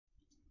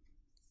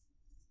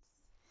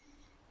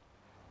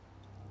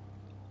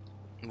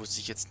muss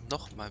ich jetzt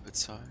nochmal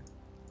bezahlen?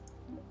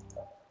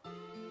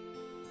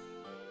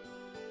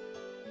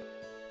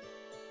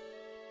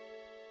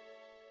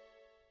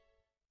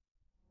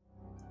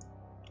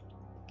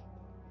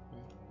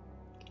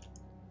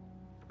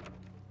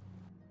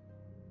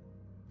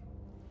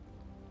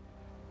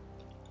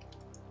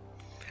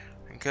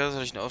 Ein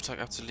kaiserlichen Auftrag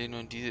abzulehnen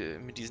und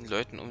mit diesen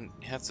Leuten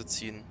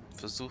umherzuziehen.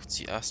 Versucht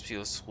sie,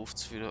 Aspios Ruf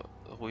zu wieder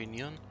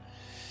ruinieren.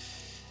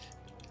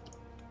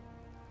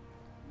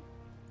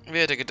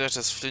 Wer hätte gedacht,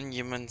 dass Flynn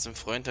jemanden zum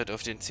Freund hat,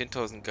 auf den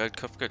 10.000 Gold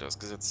Kopfgeld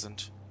ausgesetzt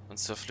sind? Und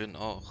Sir Flynn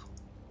auch.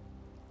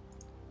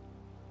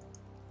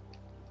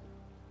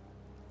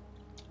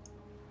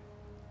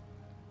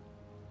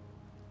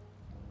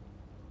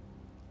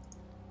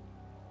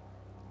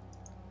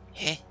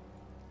 Hä?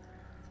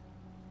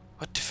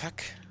 What the fuck?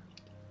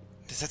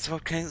 Das hat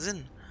überhaupt keinen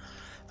Sinn.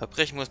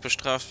 Verbrechen muss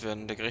bestraft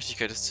werden, der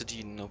Gerechtigkeit ist zu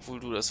dienen. Obwohl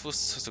du das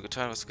wusstest, hast du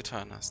getan, was du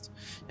getan hast.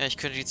 Ja, ich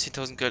könnte die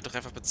 10.000 Gold doch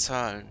einfach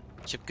bezahlen.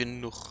 Ich habe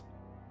genug.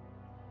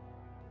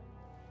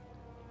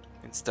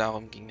 Wenn es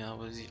darum ging,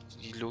 aber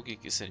die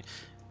Logik ist ja...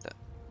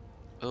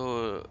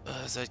 Oh,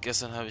 seit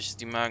gestern habe ich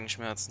die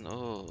Magenschmerzen.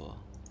 Oh.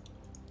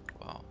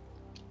 Wow.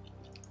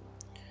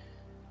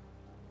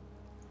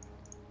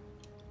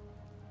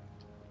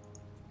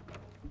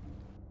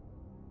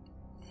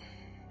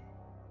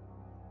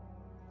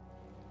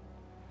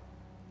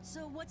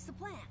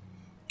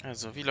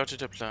 Also, wie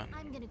lautet der Plan?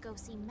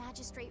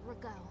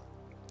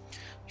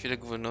 Ich will der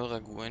Gouverneur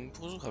Ragu einen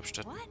Besuch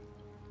abstatten.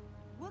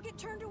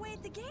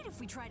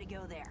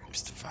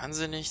 Bist du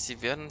wahnsinnig?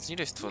 Sie werden uns nie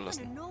durchs Tor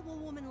lassen.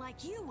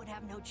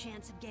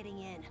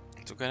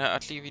 Sogar eine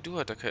Adlige wie du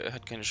hat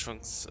keine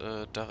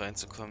Chance, da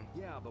reinzukommen.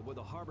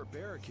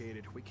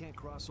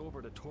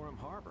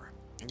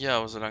 Ja,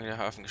 aber solange der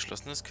Hafen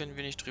geschlossen ist, können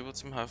wir nicht drüber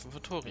zum Hafen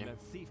von Thorium.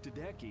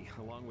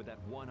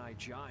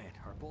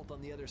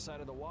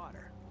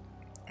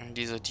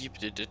 Dieser Dieb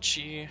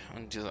Dedechi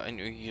und dieser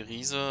einäugige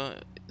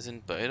Riese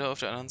sind beide auf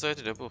der anderen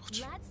Seite der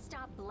Bucht.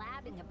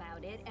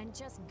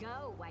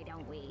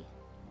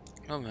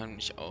 Hören wir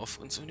nicht auf,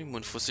 uns um den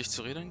Mund fusselig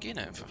zu reden und gehen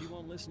einfach. Wenn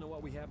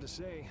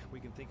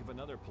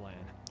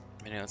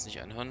ihr uns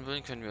nicht anhören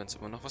will, können wir uns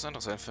immer noch was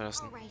anderes einfallen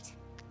lassen.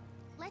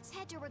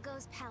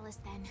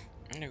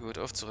 Na gut,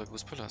 auf zu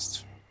Ragus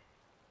Palast.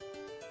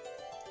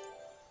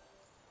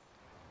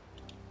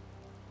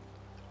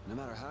 No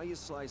matter how you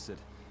slice it,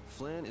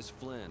 Flynn is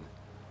Flynn.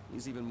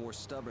 He's even more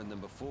stubborn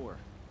than before.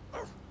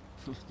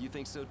 You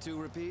think so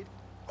too, Repeat?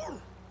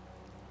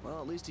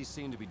 Well, at least he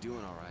seemed to be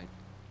doing all right.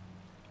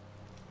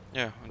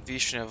 Ja, und wie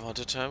ich schon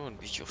erwartet habe und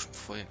wie ich auch schon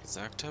vorher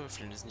gesagt habe,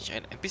 Flynn ist nicht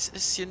ein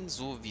bisschen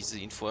so, wie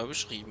sie ihn vorher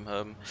beschrieben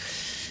haben.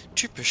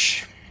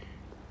 Typisch.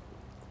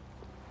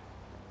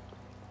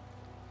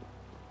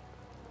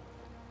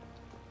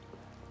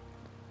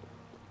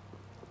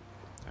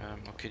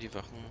 Okay, die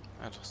Wachen,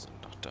 doch,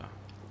 sind noch da.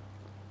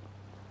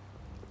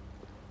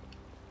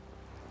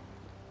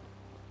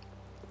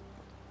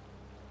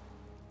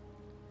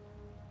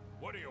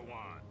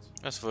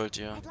 Was wollt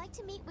ihr?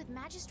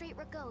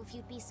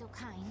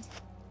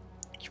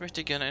 Ich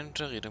möchte gerne eine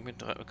Unterredung mit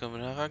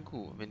Gouverneur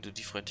Ragu, wenn du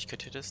die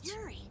Freundlichkeit hättest.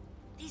 Yuri,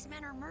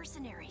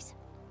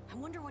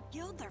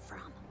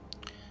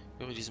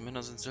 diese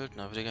Männer sind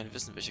Söldner, würde gerne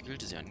wissen, welche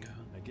Gilde sie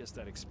angehören.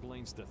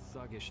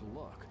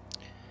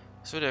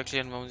 Das würde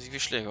erklären, warum sie wie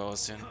Schläger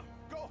aussehen.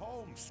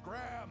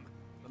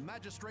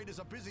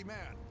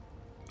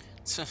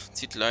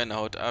 Zieht Leine,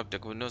 haut ab,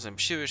 der Gouverneur ist ein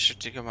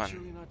beschäftigter Mann.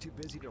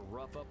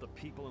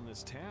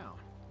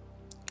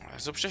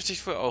 So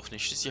beschäftigt wohl auch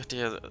nicht. Schließlich hat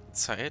er ja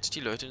Zeit,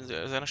 die Leute in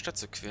seiner Stadt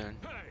zu quälen.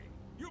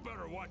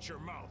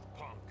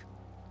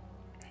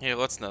 Hey,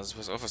 Rotznase,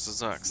 pass auf, was du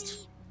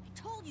sagst.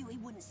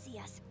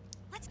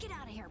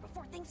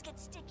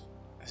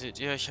 Seht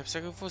ihr, ich hab's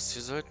ja gewusst.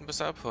 Wir sollten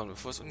besser abhauen,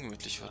 bevor es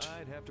ungemütlich wird.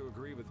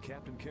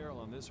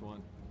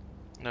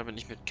 Da bin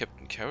ich mit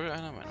Captain Carroll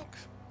einer Meinung.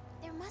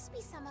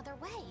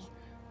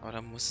 Aber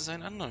da muss es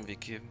einen anderen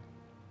Weg geben.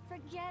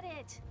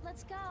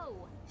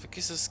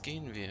 Vergiss es,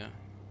 gehen wir.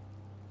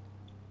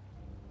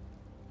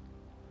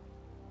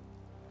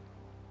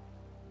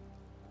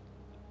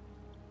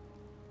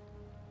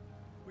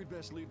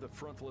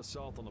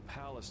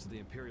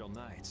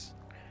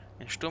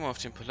 Ein Sturm auf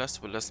den Palast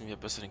überlassen wir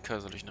besser den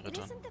kaiserlichen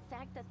Rittern.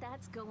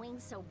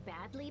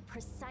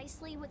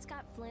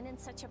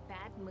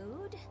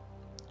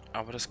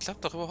 Aber das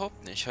klappt doch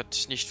überhaupt nicht.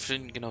 Hat nicht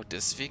Flynn genau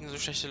deswegen so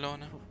schlechte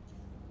Laune?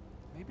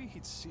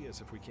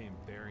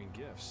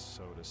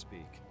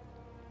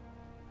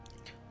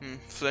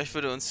 Vielleicht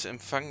würde er uns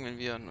empfangen, wenn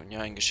wir nun ja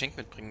ein Geschenk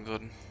mitbringen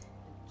würden.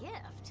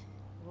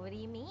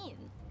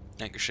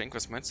 Ein Geschenk,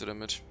 was meinst du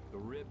damit?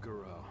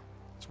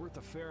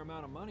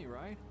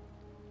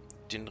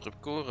 Den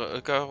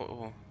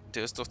Ribgaro,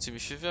 der ist doch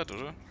ziemlich viel wert,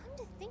 oder?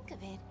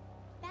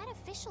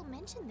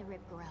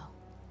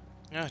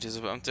 Ja,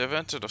 dieser Beamte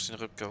erwähnte doch den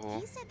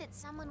Ribgaro.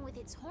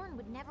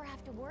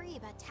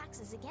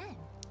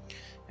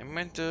 Er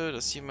meinte,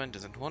 dass jemand,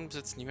 der sein Horn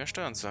besitzt, nie mehr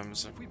Steuern zahlen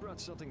müsse.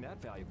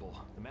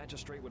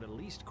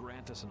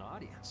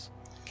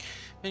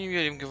 Wenn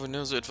wir dem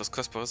Gouverneur so etwas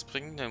Kostbares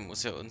bringen, dann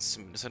muss er uns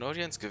zumindest eine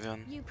Audienz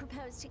gewähren. You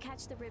propose to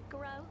catch the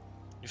Ripgaro?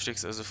 Du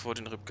schlägst also vor,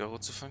 den Ripgaro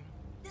zu fangen?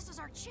 This is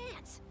our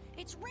chance.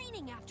 It's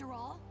raining after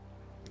all.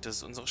 Das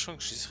ist unsere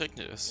Chance, schließlich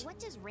regnet es.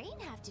 What does rain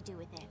have to do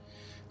with it?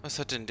 Was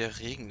hat denn der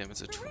Regen damit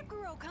zu The tun?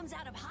 Ripgaro comes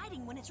out of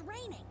hiding when it's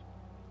raining.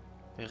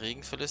 Bei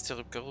Regen verlässt der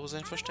Ripgaro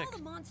sein Versteck. Out of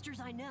all the monsters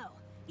I know,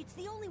 it's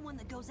the only one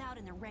that goes out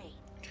in the rain.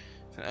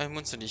 Von allen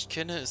Monstern, die ich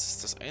kenne, ist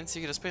es das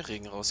einzige, das bei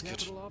Regen rausgeht.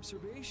 Capital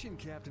observation,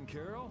 Captain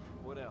Carroll.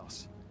 What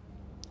else?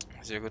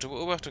 Sehr gute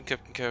Beobachtung,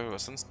 Captain Carroll.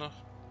 Was sonst noch?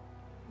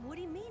 What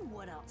do you mean,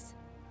 what else?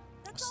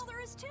 That's all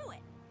there is to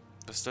it.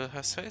 Was soll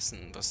das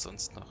heißen? Was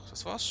sonst noch?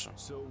 Das war's schon.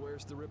 So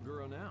where's the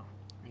Ripgaro now?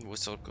 Und wo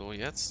ist der Ripgaro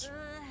jetzt?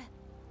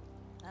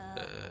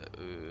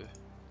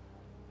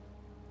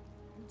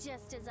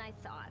 Just as I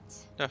thought.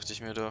 Dachte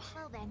ich mir doch.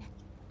 Well then,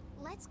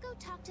 let's go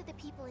talk to the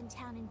people in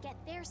town and get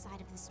their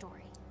side of the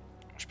story.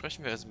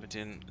 Sprechen wir also mit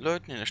den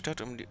Leuten in der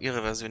Stadt, um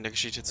ihre Version der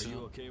Geschichte Are zu you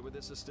hören. okay with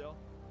this, Estelle?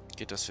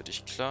 Geht das für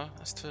dich klar,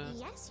 Estelle?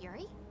 Yes,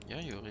 Yuri. Ja,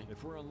 Juri.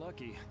 If we're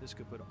unlucky, this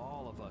could put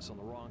all of us on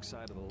the wrong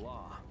side of the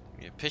law.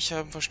 Wenn wir Pech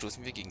haben,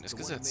 verstoßen wir gegen das The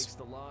one who Gesetz. makes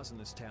the laws in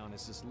this town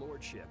is his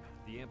lordship,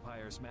 the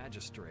Empire's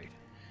magistrate.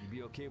 You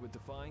be okay with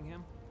defying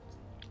him?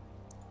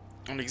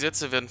 Und die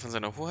Gesetze werden von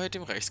seiner Hoheit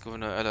dem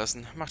Reichsgouverneur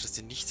erlassen. Macht es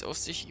dir nichts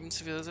aus, sich ihm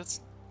zu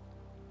widersetzen?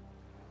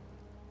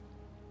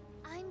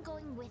 I'm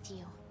going with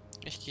you.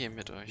 Ich gehe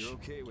mit You're euch.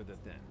 okay with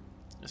it then?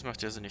 Es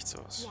macht dir also nichts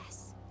aus.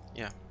 Yes.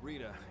 Ja.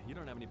 Rita, you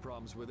don't have any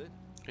problems with it?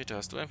 Rita,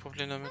 hast du ein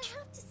Problem I damit?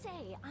 have to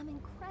say, I'm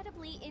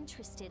incredibly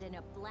interested in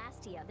a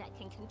Blastia that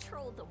can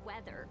control the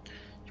weather.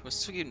 Ich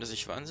muss zugeben, dass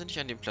ich wahnsinnig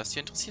an dem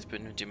Plastik interessiert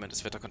bin, mit dem man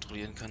das Wetter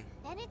kontrollieren kann.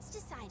 Then it's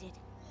decided.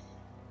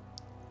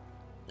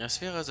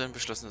 Das wäre also eine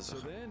beschlossene So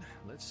Sache. then,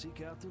 let's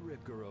seek out the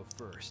Ripgaro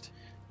first.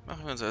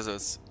 Machen wir uns also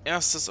als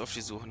erstes auf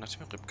die Suche nach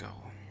dem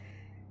Ripgaro.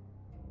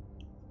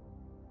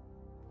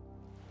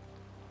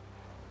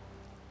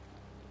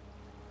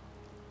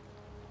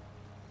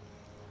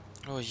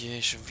 Oh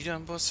je, schon wieder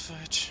ein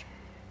Bossfight.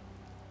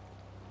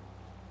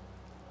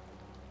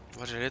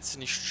 War der letzte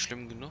nicht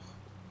schlimm genug?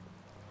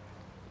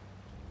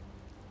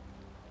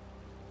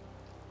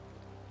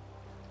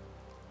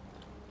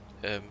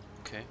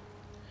 Okay.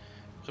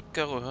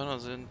 Ripgaro-Hörner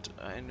sind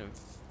eine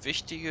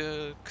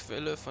wichtige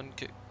Quelle von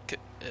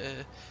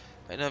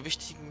einer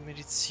wichtigen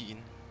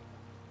Medizin.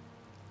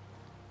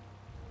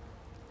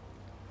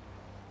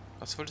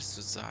 Was wolltest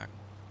du sagen?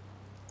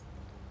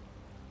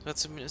 So hat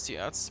zumindest die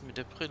Ärzte mit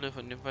der Brille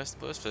von dem weißen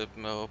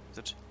Wolfswelpen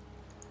behauptet.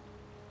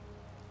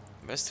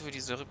 Weißt du, wo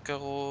dieser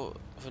Ripgaro,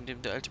 von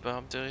dem der alte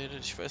Beamte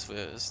redet? Ich weiß, wo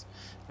er ist.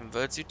 Im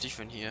Wald südlich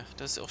von hier.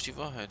 Das ist auch die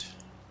Wahrheit.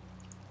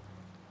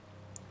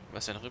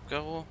 Was, ein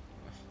Ripgaro?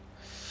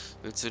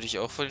 Willst du dich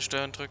auch vor die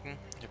Steuern drücken?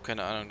 Ich habe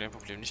keine Ahnung, dein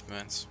Problem nicht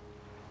meins.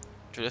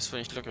 Du lässt wohl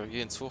nicht locker.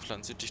 Geh ins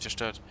Hochland südlich der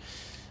Stadt.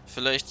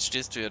 Vielleicht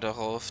stehst du ja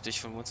darauf, dich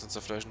von Monstern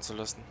zerfleischen zu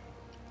lassen.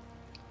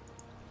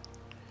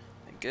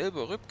 Ein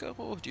gelber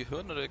Ripgaro? Die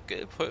Hörner der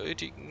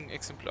gelbhäutigen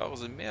Exemplare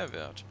sind mehr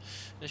wert.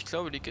 Ich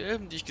glaube, die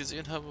gelben, die ich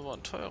gesehen habe,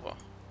 waren teurer.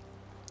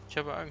 Ich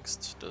habe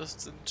Angst. Das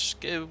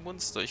sind gelbe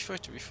Monster. Ich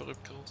fürchte mich vor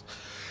Ripgaros.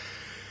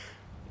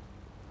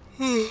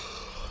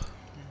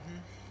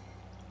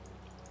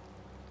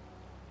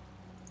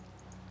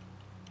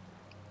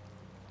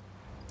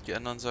 Die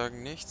anderen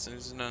sagen nichts, sie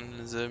sind an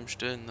denselben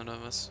Stellen,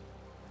 oder was?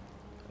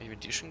 Habe ich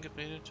mit dir schon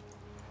geredet?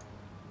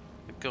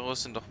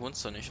 Ripgaros sind doch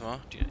Monster, nicht wahr?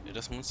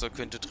 Das Monster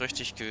könnte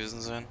trächtig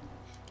gewesen sein.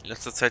 In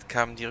letzter Zeit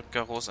kamen die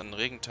Ripgaros an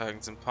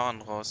Regentagen zum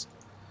Paaren raus.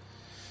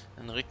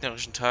 An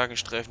regnerischen Tagen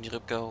streifen die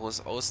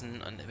Ripgaros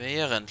außen an der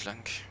Barriere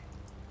entlang.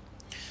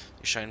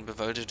 Die scheinen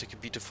bewaldete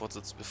Gebiete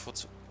zu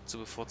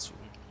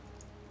bevorzugen.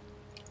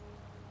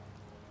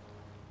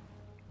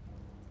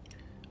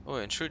 Oh,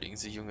 entschuldigen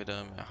Sie, junge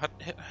Dame.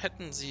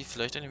 Hätten Sie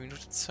vielleicht eine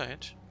Minute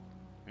Zeit?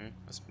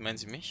 Was meinen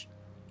Sie mich?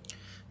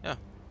 Ja,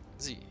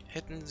 Sie.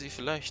 Hätten Sie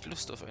vielleicht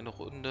Lust auf eine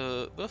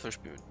Runde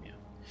Würfelspiel mit mir?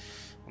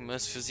 Um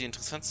es für Sie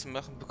interessant zu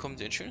machen, bekommen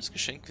Sie ein schönes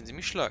Geschenk, wenn Sie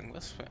mich schlagen.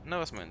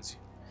 Was meinen Sie?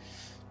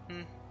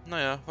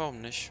 Naja, warum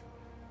nicht?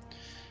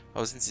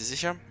 Aber sind Sie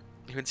sicher?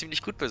 Ich bin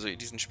ziemlich gut bei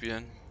diesen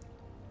Spielen.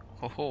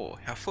 Hoho,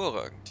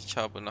 hervorragend. Ich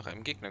habe nach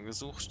einem Gegner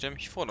gesucht, der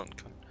mich fordern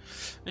kann.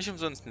 Nicht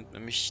umsonst nennt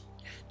man mich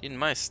den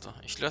Meister.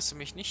 Ich lasse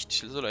mich nicht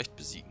so leicht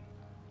besiegen.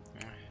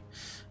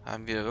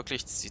 Haben wir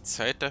wirklich die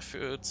Zeit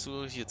dafür,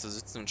 hier zu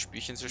sitzen und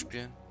Spielchen zu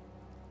spielen?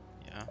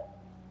 Ja.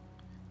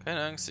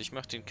 Keine Angst, ich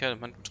mache den Kerl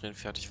im Handumdrehen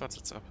fertig. Wartet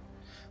jetzt ab.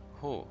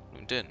 Oh,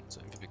 nun denn,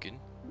 sollen wir beginnen?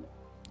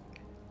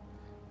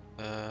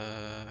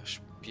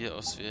 Spiel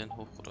auswählen,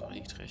 hoch oder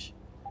niedrig.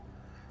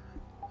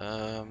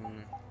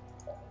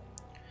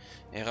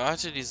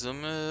 Errate die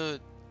Summe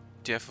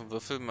der vom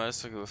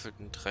Würfelmeister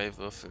gewürfelten 3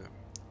 Würfel.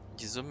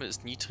 Die Summe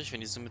ist niedrig,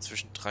 wenn die Summe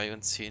zwischen 3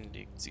 und 10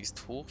 liegt. Sie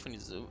ist hoch,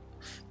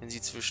 wenn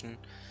sie zwischen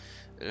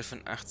 11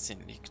 und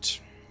 18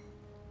 liegt.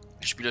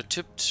 Der Spieler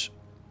tippt,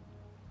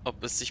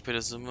 ob es sich bei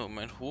der Summe um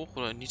ein Hoch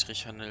oder ein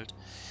Niedrig handelt.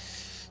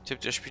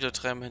 Tippt der Spieler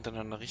 3-mal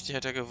hintereinander richtig,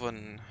 hat er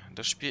gewonnen.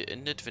 Das Spiel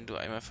endet, wenn du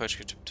einmal falsch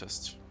getippt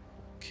hast.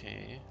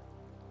 Okay.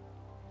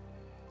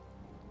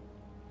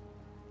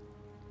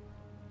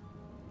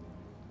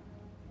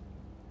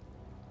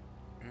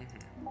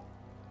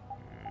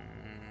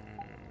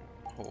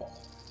 Hoch.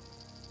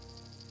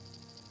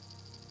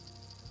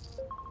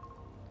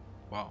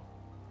 Wow.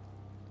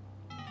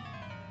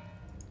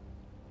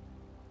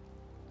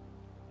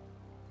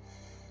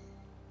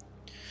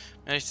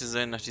 Ehrlich zu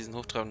sein, nach diesen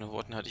hochtrabenden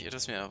Worten hatte ich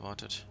etwas mehr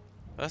erwartet.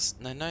 Was?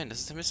 Nein, nein, das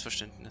ist ein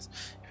Missverständnis.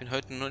 Ich bin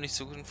heute nur nicht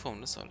so gut in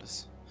Form, das ist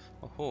alles.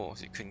 Oho,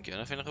 Sie können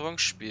gerne auf ein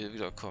Revanche-Spiel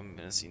wiederkommen,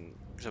 wenn es Ihnen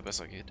wieder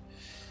besser geht.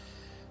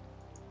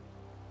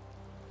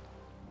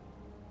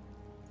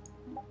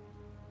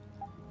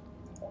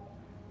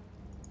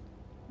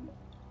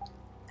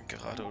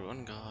 Gerade oder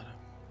ungerade?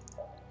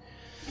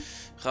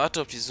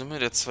 Rate, ob die Summe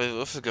der zwei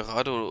Würfel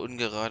gerade oder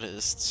ungerade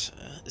ist.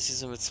 Ist die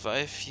Summe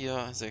 2,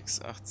 4,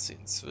 6, 8,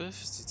 10,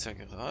 12? Ist die Zahl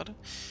gerade?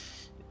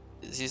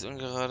 Sie ist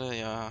ungerade?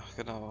 Ja,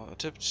 genau.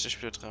 Tippt der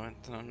Spieler 3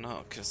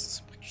 hintereinander. Okay, das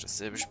ist praktisch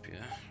dasselbe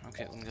Spiel.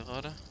 Okay,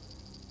 ungerade.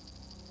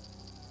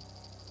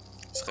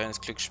 Das ist reines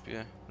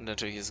Glücksspiel. Und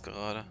natürlich ist es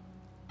gerade.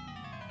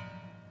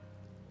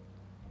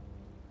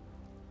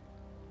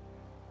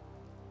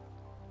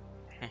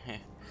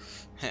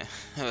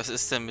 Was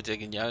ist denn mit der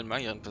genialen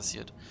Magierin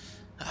passiert?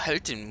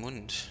 Halt den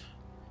Mund.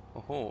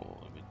 Oho,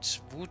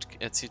 mit Wut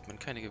erzielt man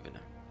keine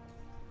Gewinne.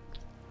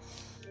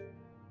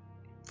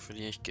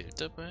 Verliere ich Geld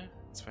dabei?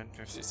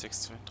 52,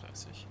 6,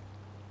 32.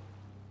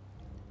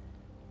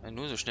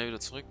 Nur so schnell wieder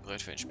zurück,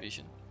 bereit für ein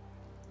Spielchen.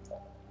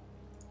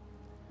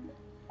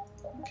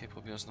 Okay,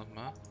 probieren wir es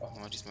nochmal. Machen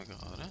wir mal diesmal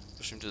gerade.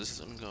 Bestimmt ist es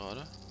jetzt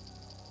ungerade.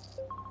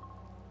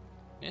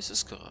 Ne, es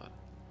ist gerade.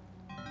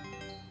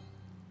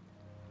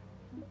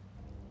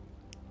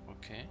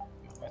 Okay,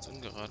 machen wir jetzt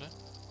ungerade.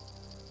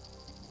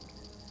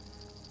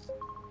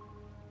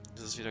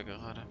 Das ist wieder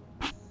gerade.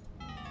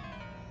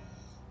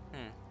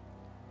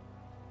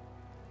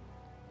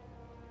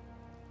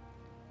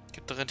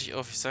 Gib doch endlich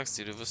auf, ich sag's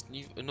dir, du wirst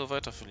nie nur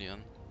weiter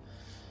verlieren.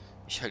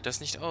 Ich halte das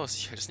nicht aus,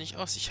 ich halte das nicht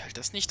aus, ich halte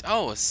das nicht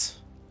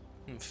aus.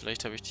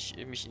 Vielleicht habe ich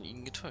mich in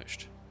ihnen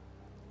getäuscht.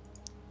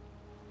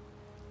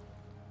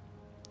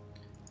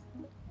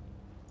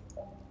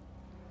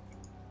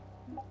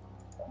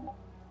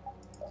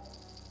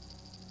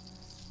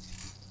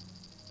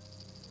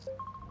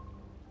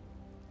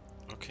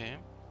 Okay.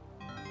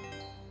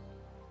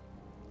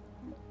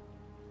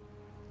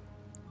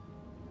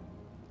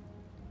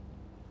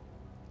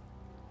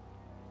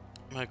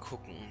 Mal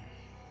gucken.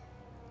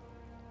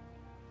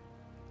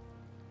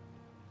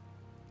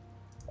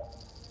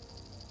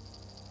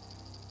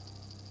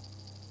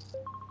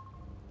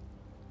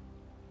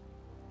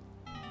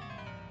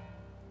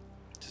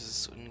 Das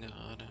ist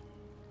ungerade.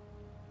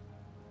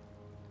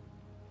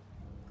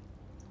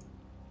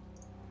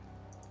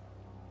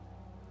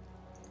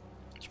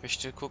 Ich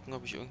möchte gucken,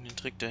 ob ich irgendeinen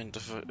Trick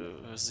dahinter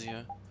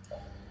sehe.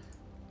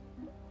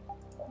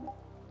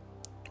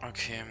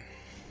 Okay.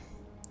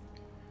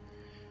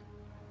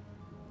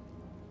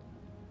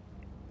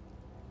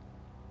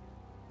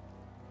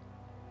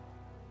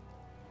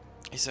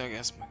 Ich sage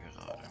erstmal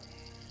gerade.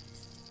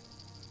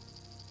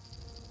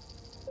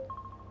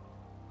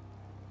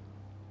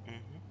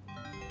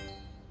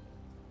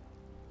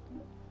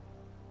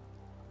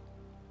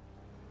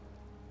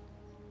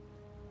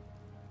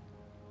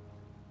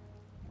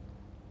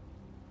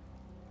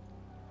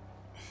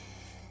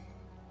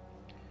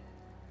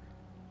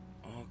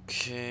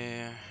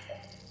 Okay.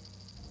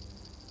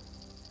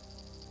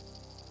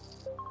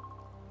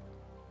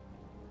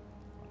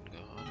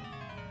 Ungerade.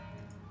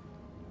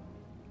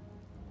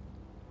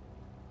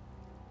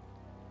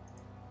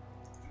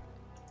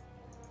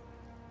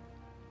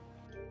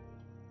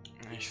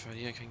 Ich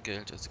verliere kein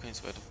Geld, also kann ich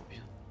es weiter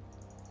probieren.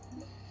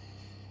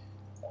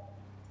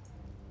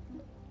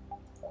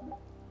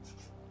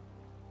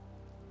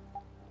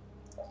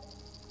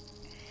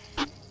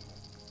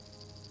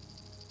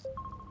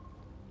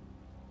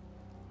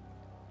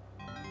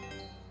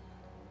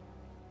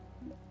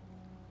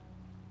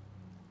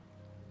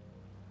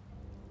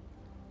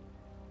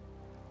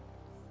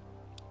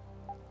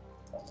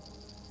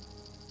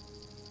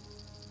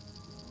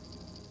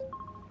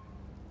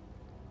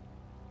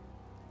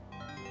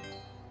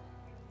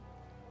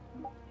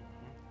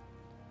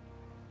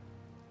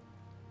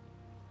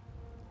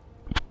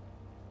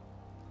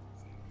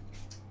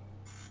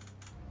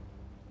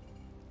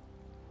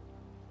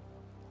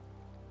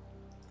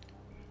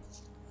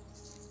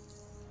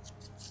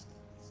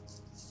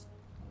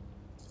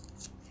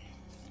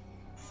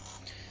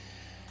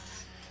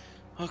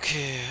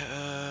 Okay,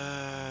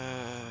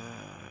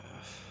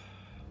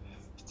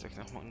 ich zeig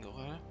nochmal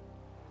ungerade.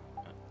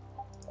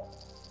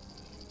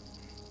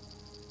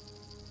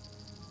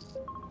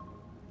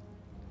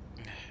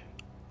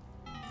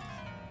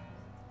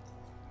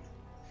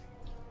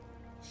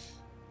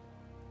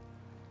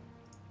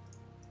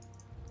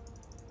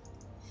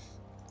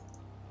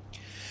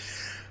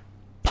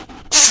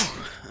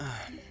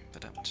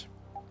 Verdammt.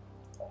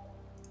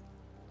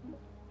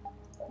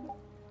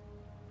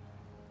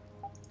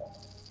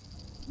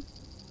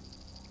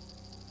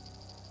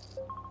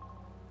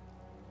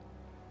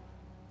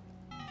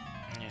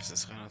 Ja, es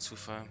ist reiner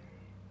Zufall.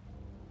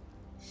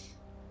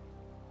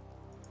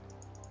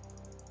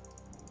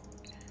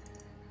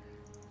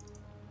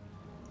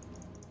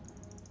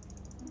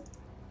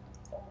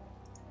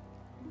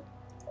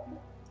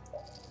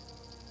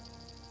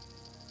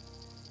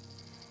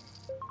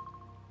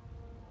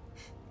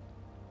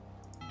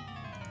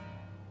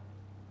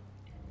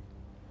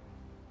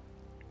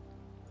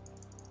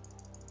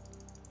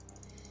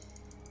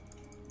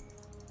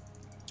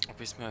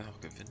 Ob ich es mal noch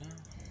gewinne?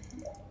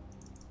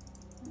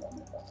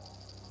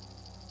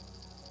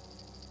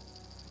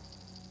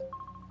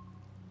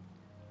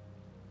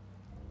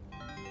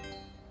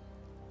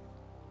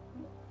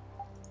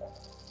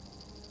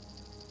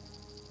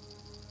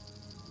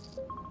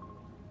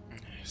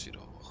 Ist wieder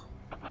hoch.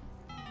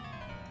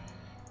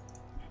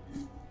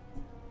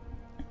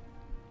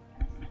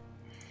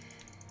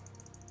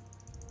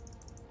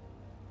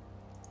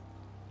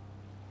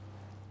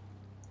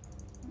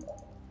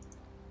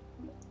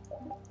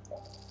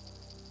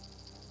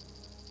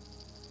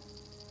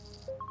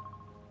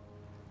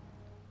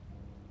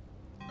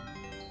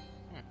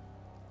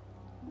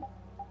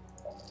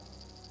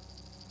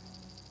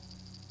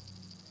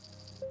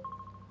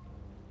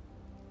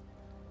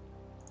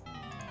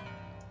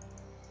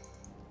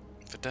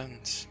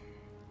 Verdammt.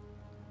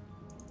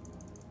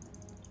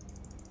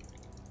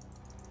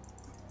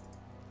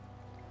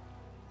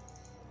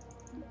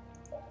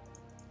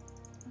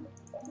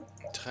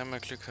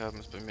 Dreimal Glück haben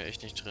ist bei mir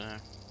echt nicht drin.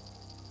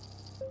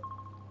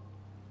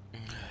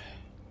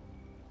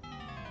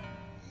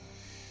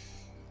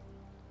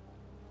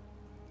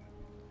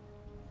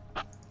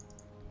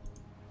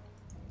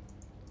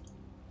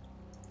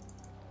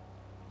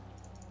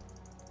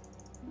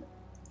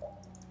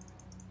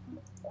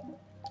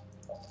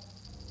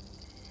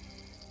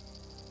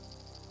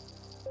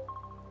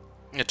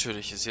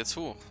 Natürlich ist jetzt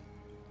hoch.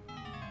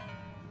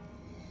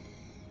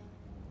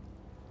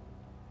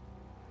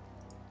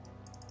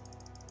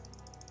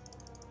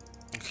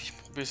 Okay, ich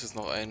probiere es jetzt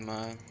noch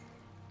einmal.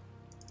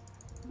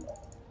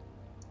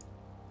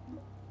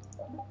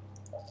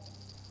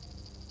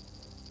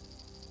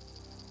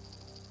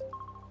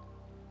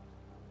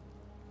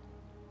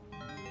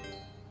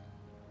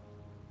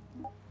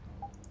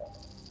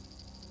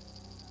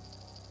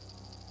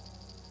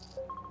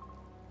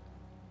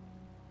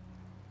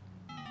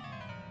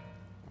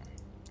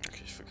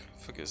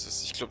 Vergiss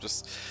es. Ich glaube,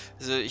 das...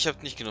 Also, ich habe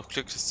nicht genug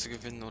Glück, das zu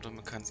gewinnen, oder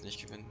man kann es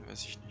nicht gewinnen,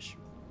 weiß ich nicht.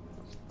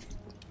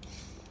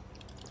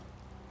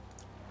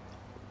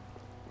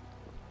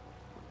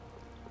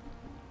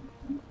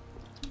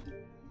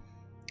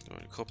 So,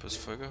 die Gruppe ist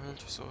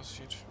vollgehüllt, wie es so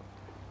aussieht.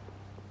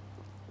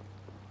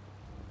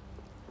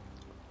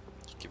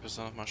 Ich gebe es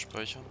nochmal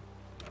speichern.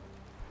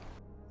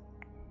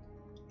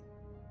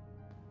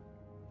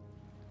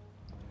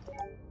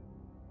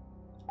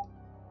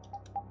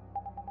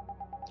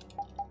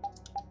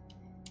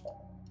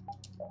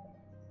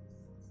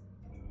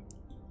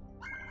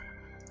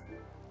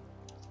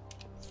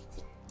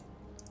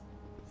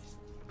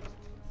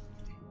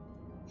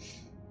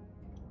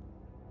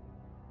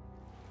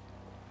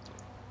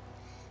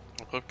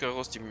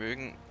 Rückbaus, die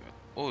mögen...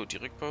 Oh, die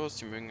Rückbaus,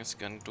 die mögen es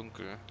gern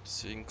dunkel.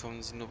 Deswegen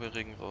kommen sie nur bei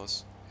Regen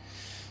raus.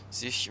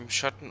 Sich im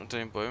Schatten unter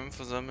den Bäumen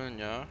versammeln,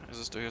 ja. Es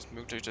ist durchaus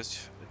möglich,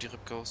 dass die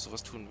Rückbaus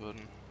sowas tun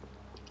würden.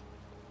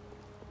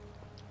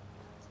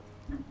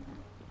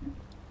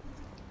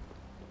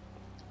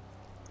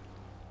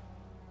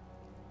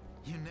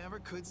 You never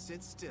could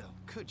sit still,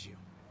 could you?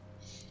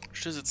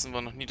 Stillsitzen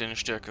war noch nie deine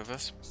Stärke,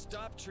 was?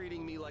 Stop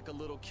treating me like a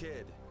little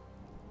kid.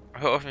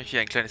 Hör auf, mich wie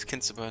ein kleines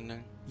Kind zu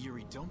behandeln.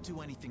 Yuri, don't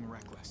do anything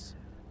reckless.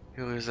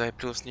 Yuri, sei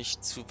bloß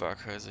nicht zu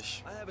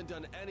waghalsig. I haven't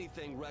done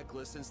anything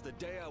reckless since the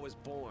day I was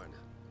born.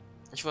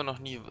 Ich war noch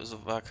nie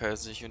so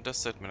waghalsig und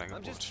das seit meiner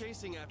I'm just Geburt.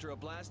 chasing after a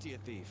Blastia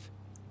thief.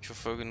 Ich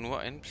verfolge nur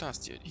einen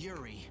Plastier.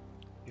 Yuri.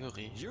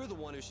 Yuri, You're the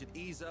one who should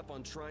ease up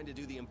on trying to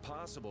do the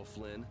impossible,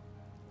 Flynn.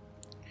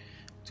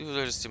 du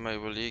solltest dir mal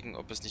überlegen,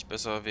 ob es nicht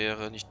besser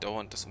wäre, nicht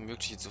dauernd das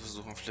Unmögliche zu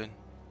versuchen, Flynn.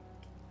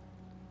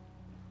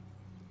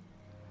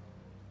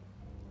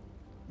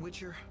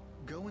 Witcher,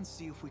 go and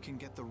see if we can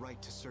get the right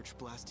to search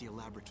Blastia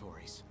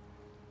Laboratories.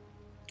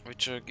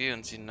 Witcher, geh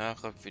und sieh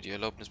nach, ob wir die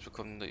Erlaubnis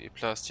bekommen, die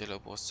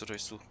Plastier-Labors zu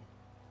durchsuchen.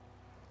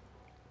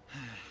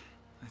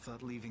 I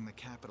thought leaving the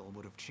capital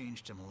would have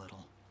changed him a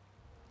little.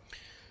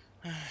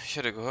 Ich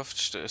hatte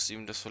gehofft, dass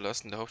ihm das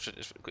Verlassen der Hauptstadt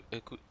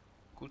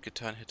gut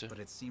getan hätte. But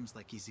it seems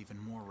like he's even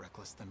more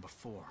reckless than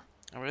before.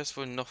 Aber er ist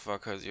wohl noch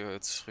waghalsiger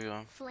als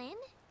früher. Flynn?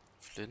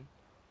 Flynn?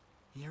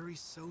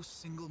 Yuri's so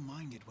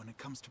single-minded when it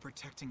comes to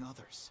protecting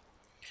others.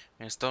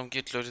 Wenn es darum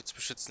geht, Leute zu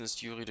beschützen,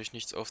 ist Yuri durch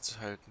nichts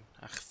aufzuhalten.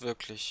 Ach,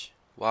 wirklich.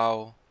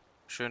 Wow.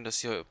 Schön,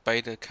 dass ihr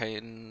beide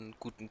keinen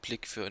guten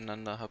Blick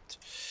füreinander habt.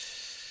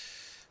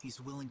 He's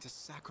willing to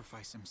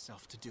sacrifice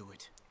himself to do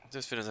it.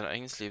 Dass wir sein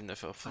eigenes Leben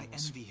dafür I opfern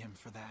muss. envy him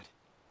for that.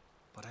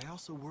 But I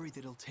also worry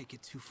that he'll take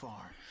it too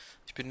far.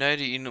 Ich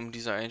beneide ihn um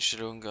diese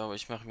Einstellung, aber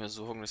ich mache mir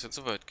Sorgen, dass er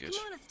zu weit geht.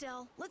 Come on,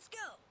 Estelle. Let's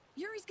go.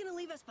 Yuri's gonna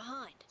leave us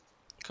behind.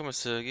 Komm,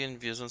 Estelle,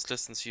 gehen wir, sonst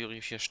lässt uns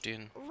Yuri hier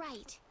stehen.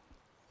 Right.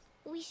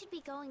 We should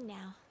be going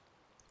now.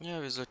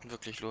 Ja, wir sollten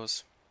wirklich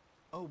los.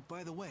 Oh,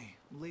 by the way,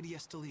 Lady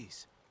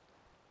Estelise.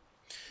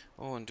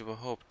 Oh, und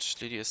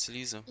überhaupt, Lady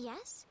Estelise.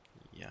 Yes?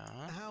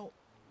 Ja?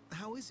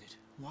 How is it,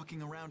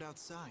 walking around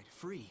outside,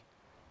 free?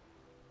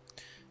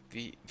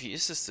 Wie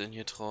ist es denn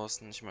hier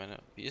draußen? Ich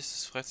meine, wie ist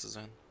es, frei zu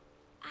sein?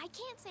 I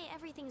can't say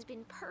everything's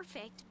been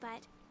perfect,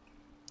 but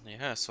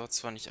Naja, es war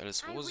zwar nicht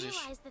alles I rosig.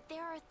 realize that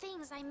there are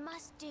things I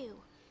must do.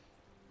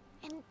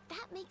 And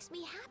that makes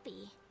me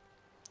happy.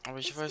 Aber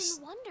ich It's weiß,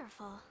 been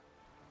wonderful.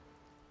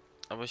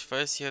 aber ich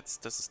weiß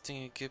jetzt, dass es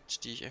Dinge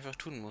gibt, die ich einfach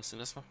tun muss. Und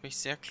das macht mich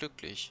sehr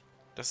glücklich.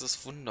 Das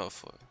ist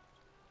wundervoll.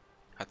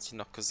 Hat sie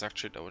noch gesagt,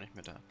 steht aber nicht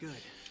mehr da. Good.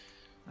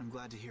 I'm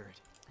glad to hear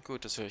it.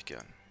 Gut, das höre ich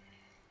gern.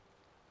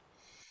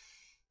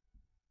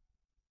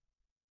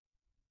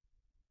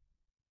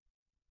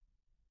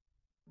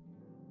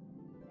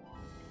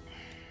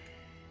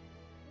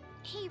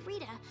 Hey,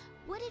 Rita,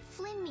 what did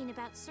Flynn mean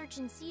about search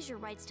and seizure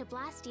rights to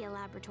Blastia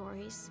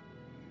laboratories?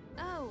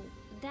 Oh,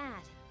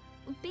 that.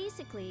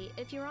 Basically,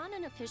 if you're on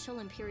an official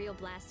Imperial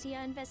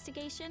Blastia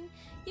investigation,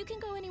 you can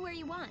go anywhere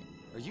you want.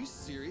 Are you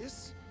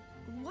serious?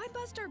 Why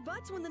bust our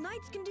butts when the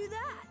Knights can do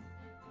that?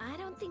 I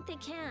don't think they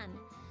can.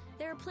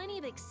 There are plenty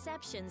of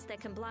exceptions that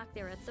can block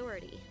their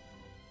authority.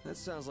 That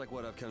sounds like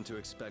what I've come to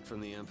expect from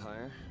the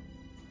Empire.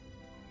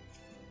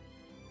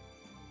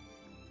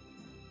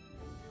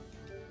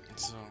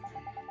 So.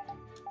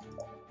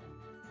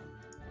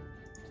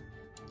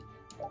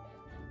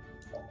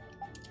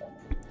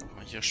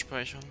 Mal hier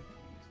speichern.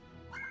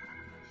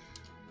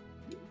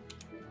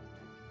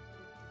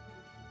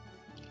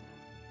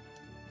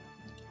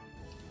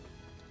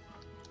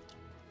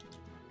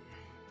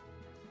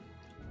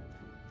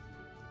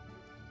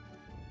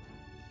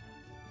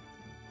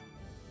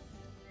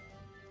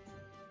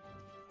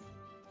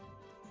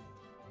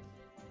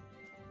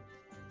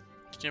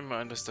 Ich nehme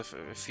mal an, dass der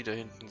Vieh da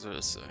hinten soll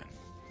es sein.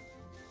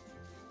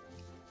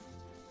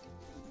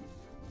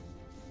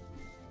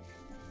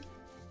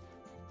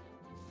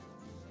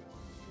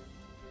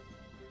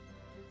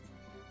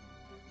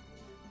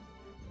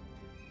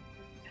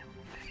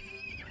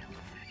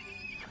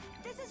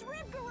 This is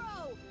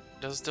Ripgaro!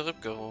 Das ist der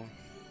Ripgaro.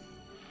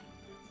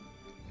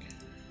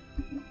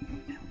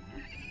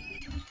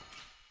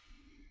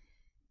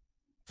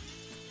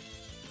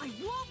 I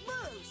won't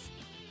lose!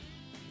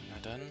 Na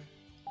dann.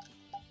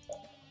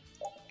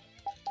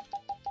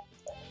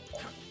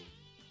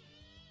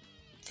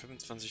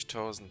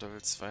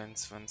 Level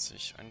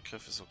 22.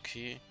 Angriff ist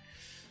okay.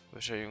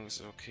 Beschädigung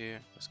ist okay.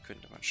 Das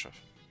könnte man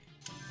schaffen.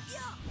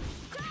 Yeah!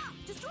 Down!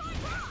 Destroy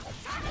rock!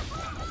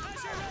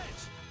 Azure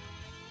Edge!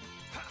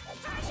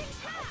 Dashing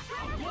smash!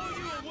 I'll blow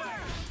you away!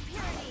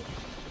 Fury!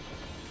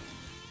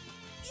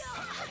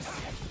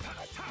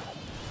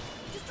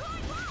 Destroy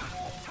rock!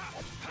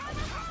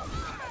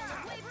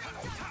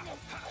 Wavering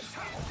darkness!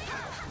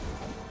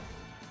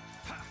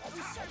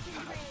 Usurping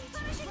rage!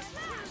 Dashing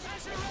smash!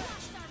 Azure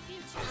Edge! Our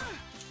future!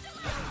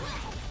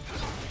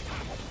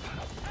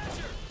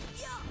 Azure!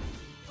 Yeah!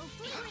 A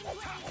flickering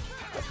blaze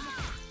burns!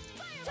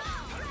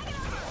 Fireball! Dragon!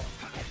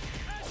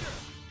 Azure!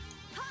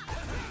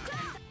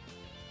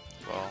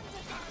 Wow.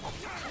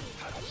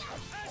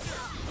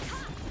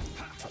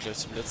 Im Vergleich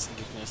zum letzten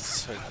Gegner ist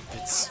es halt ein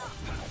Witz.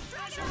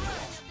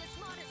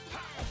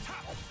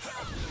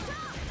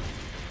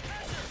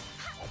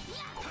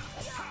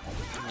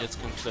 Und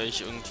jetzt kommt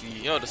gleich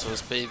irgendwie... Ja, das war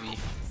das Baby.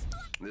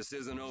 This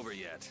isn't over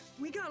yet.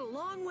 We got a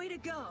long way to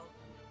go.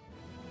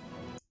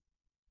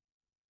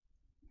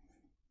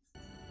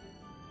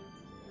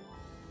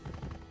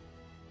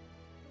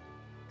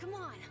 Come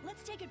on,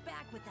 let's take it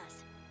back with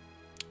us.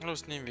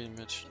 Los, nehmen wir ihn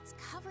mit. It's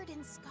covered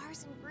in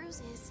scars and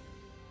bruises.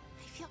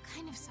 I feel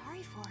kind of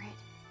sorry for it.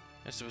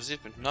 Er ist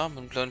übersät mit Namen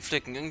und blauen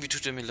Flecken. Irgendwie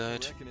tut er mir I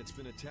leid. reckon it's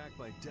been attacked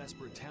by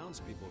desperate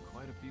townspeople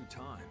quite a few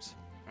times.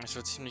 Es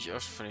wird ziemlich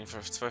oft von den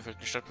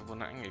verzweifelten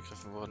Stadtbewohnern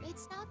angegriffen worden.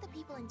 It's not the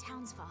people in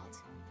town's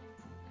fault.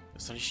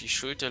 Das ist doch nicht die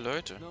Schuld der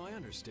Leute. No, I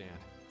understand.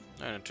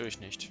 Nein, natürlich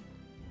nicht.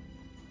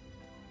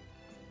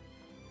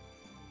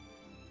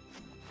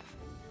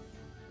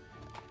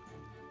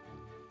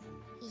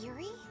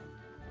 Yuri?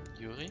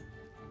 Yuri?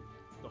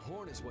 The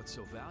horn is what's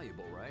so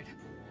valuable, right?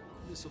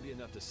 This will be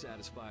enough to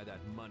satisfy that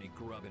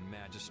money-grubbing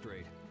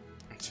magistrate.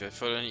 Das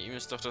wertvoll an ihm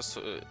ist doch das...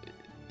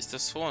 ist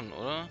das Horn,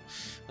 oder?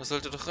 Das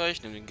sollte doch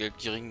reichen, um den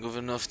geldgierigen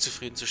Gouverneur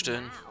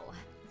zufriedenzustellen. Wow.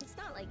 It's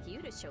not like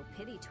you to show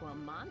pity to a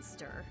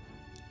monster.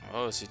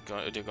 Oh, es sieht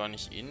dir gar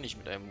nicht ähnlich,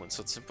 mit einem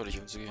Monster zimperlich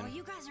While umzugehen.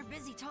 you guys are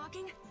busy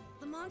talking,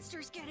 the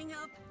monster's getting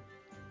up.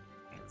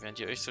 Während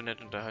ihr euch so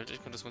nett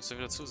unterhaltet, kommt das Monster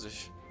wieder zu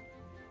sich.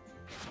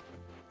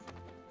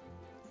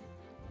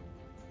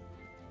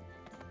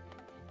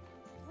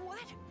 What?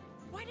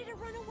 Why did it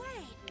run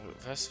away?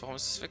 Was? Warum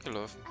ist es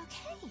weggelaufen?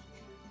 Okay.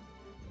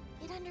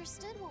 It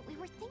understood what we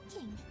were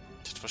thinking.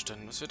 Ich hat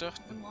verstanden, was wir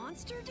dachten. The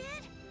monster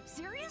did?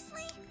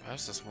 Seriously?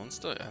 Was? Das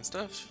Monster?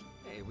 Ernsthaft?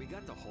 Hey, we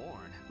got the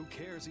horn. Who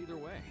cares either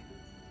way?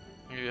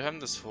 Wir haben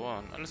das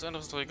Horn. Alles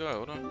andere ist doch egal,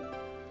 oder?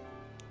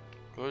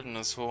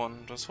 Goldenes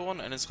Horn. Das Horn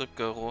eines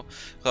Ripgaro.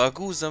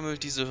 Ragu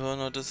sammelt diese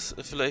Hörner.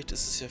 Vielleicht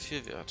ist es ja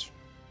viel wert.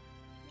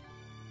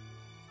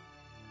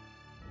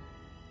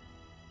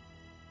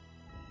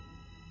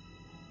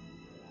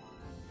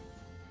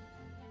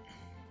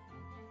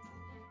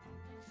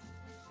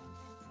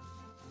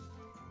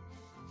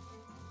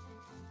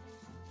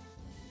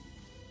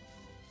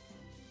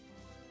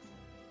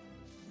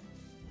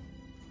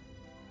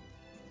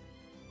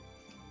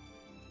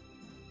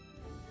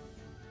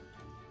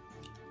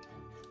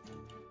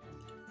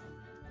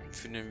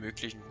 für den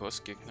möglichen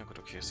Bossgegner. Gut,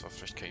 okay, es war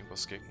vielleicht kein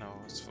Bossgegner,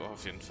 aber es war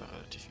auf jeden Fall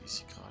relativ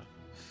easy gerade.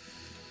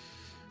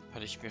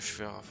 Hatte ich mir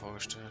schwerer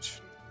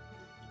vorgestellt.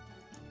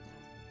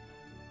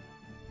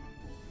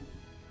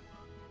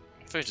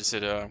 Vielleicht ist ja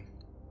der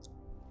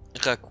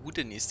Ragu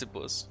der nächste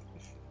Boss.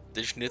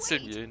 Der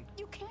Schnitzelgillen.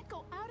 You can't go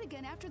out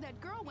again after that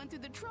girl went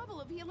through the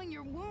trouble of healing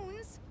your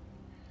wounds.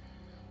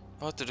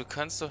 Warte, du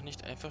kannst doch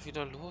nicht einfach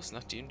wieder los,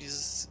 nachdem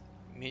dieses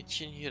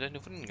Mädchen hier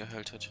deine Wunden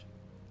geheilt hat.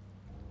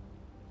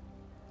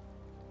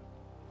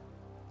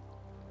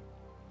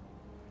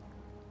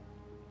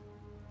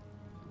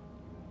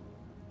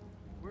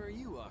 Where are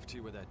you off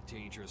to with that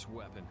dangerous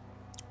weapon?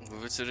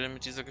 Wo willst du denn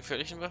mit dieser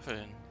gefährlichen Waffe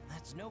hin?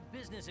 That's no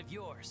business of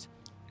yours.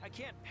 I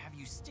can't have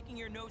you sticking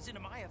your nose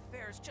into my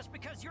affairs just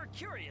because you're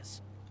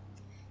curious.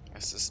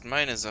 Es ist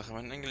meine Sache.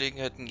 Meine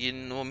Angelegenheiten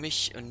gehen nur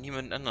mich und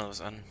niemand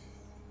anderes an.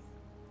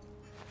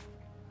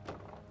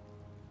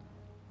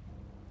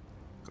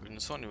 Hab ich den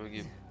Zorn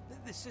übergeben?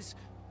 This is...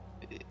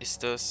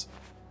 Ist das...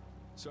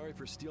 Sorry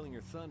for stealing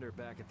your thunder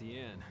back at the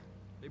end.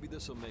 Maybe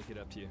this'll make it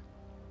up to you.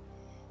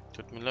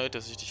 Tut mir leid,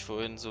 dass ich dich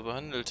vorhin so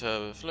behandelt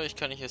habe. Vielleicht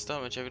kann ich es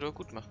damit ja wieder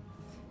gut machen.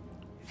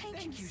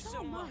 Thank you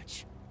so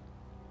much.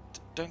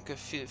 Danke,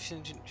 vielen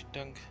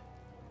Dank.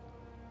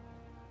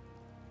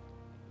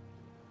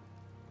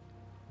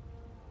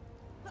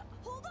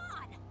 Hold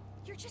on!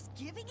 You're just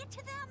giving it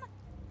to them?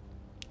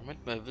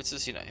 Moment mal, willst du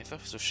es ihnen einfach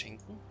so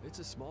schenken? It's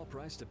a small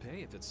price to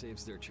pay if it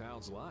saves their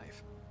child's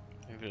life.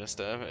 Wenn wir das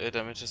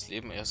damit das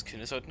Leben ihres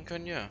Kindes retten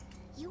können, ja.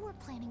 You were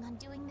planning on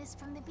doing this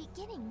from the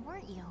beginning,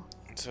 weren't you?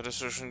 Das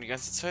hattest du schon die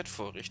ganze Zeit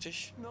vor,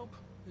 richtig? Nope,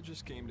 it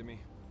just came to me.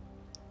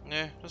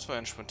 Ne, das war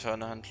eine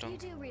spontane You Handlung.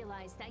 do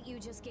realize that you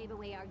just gave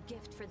away our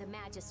gift for the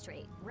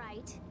magistrate,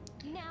 right?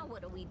 Now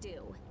what do we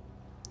do?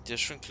 Dir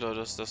ist schon klar,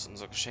 dass das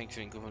unser Geschenk für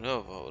den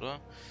Gouverneur war, oder?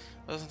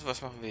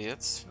 Was machen wir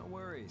jetzt? No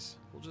worries.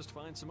 We'll just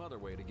find some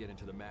other way to get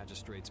into the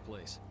magistrate's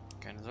place.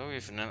 Keine Sorge,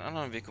 wir finden einen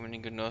anderen Weg, um in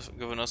den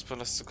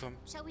Gouverneurspalast zu kommen.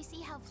 Shall we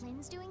see how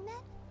Flynn's doing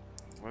that?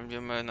 Wollen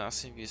wir mal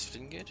nachsehen, wie es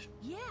Flynn geht?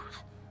 Yeah,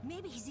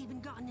 maybe he's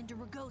even gotten into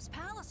Ragou's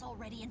palace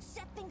already and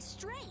set things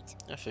straight.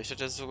 Ja, vielleicht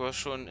hat er es sogar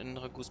schon in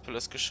Ragus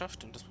Palast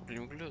geschafft und das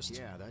Problem gelöst.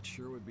 Yeah, that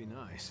sure would be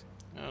nice.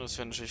 Ja, das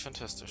wäre natürlich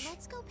fantastisch.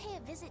 Let's go pay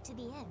a visit to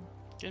the inn.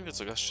 Gehen wir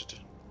zur Gaststätte.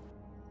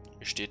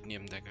 Er steht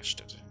neben der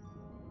Gaststätte.